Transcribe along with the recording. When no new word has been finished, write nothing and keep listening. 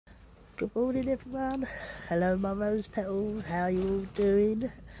Good morning everyone. Hello my rose petals, how are you all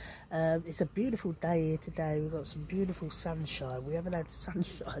doing? It's a beautiful day here today. We've got some beautiful sunshine. We haven't had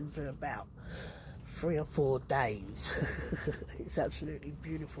sunshine for about 3 or 4 days. It's absolutely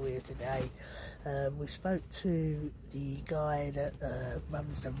beautiful here today. We spoke to the guy that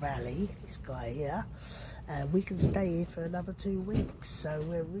runs the rally, this guy here, and we can stay here for another 2 weeks, so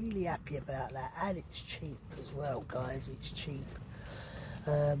we're really happy about that, and it's cheap as well guys, it's cheap.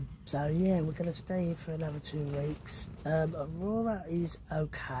 So yeah, we're going to stay here for another 2 weeks. Aurora is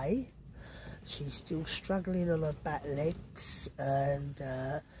okay. She's still struggling on her back legs, and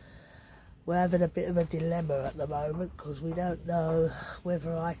we're having a bit of a dilemma at the moment because we don't know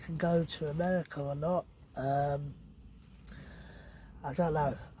whether I can go to America or not. I don't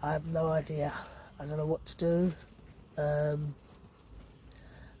know. I have no idea. I don't know what to do.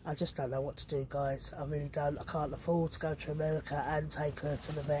 I just don't know what to do, guys. I really don't. I can't afford to go to America and take her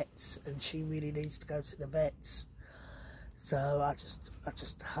to the vets, and she really needs to go to the vets. So I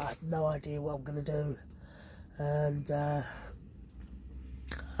have no idea what I'm going to do, and I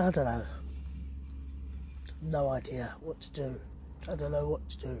don't know. No idea what to do. I don't know what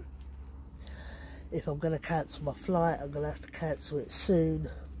to do. If I'm going to cancel my flight, I'm going to have to cancel it soon.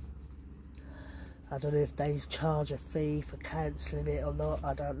 I don't know if they charge a fee for cancelling it or not,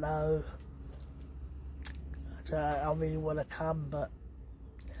 I don't know. I really want to come, but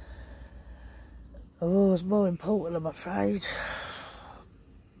it's more important, I'm afraid.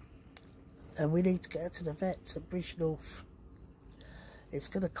 And we need to get her to the vets at Bridgnorth. It's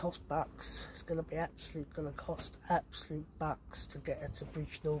going to cost bucks. It's going to cost absolute bucks to get her to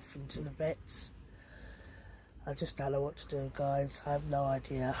Bridgnorth and to the vets. I just don't know what to do, guys. I have no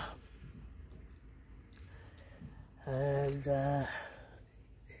idea. And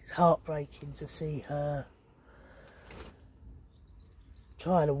it's heartbreaking to see her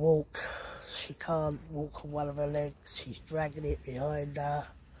trying to walk. She can't walk on one of her legs, she's dragging it behind her.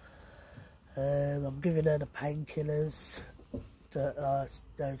 I'm giving her the painkillers that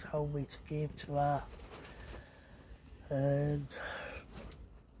they told me to give to her, and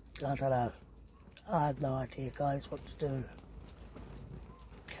I don't know. I have no idea, guys, what to do.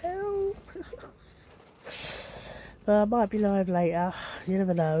 Help! I might be live later, you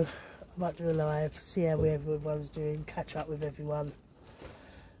never know. I might do a live, see how everyone's doing, catch up with everyone.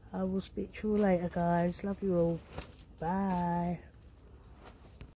 I will speak to you all later, guys. Love you all. Bye.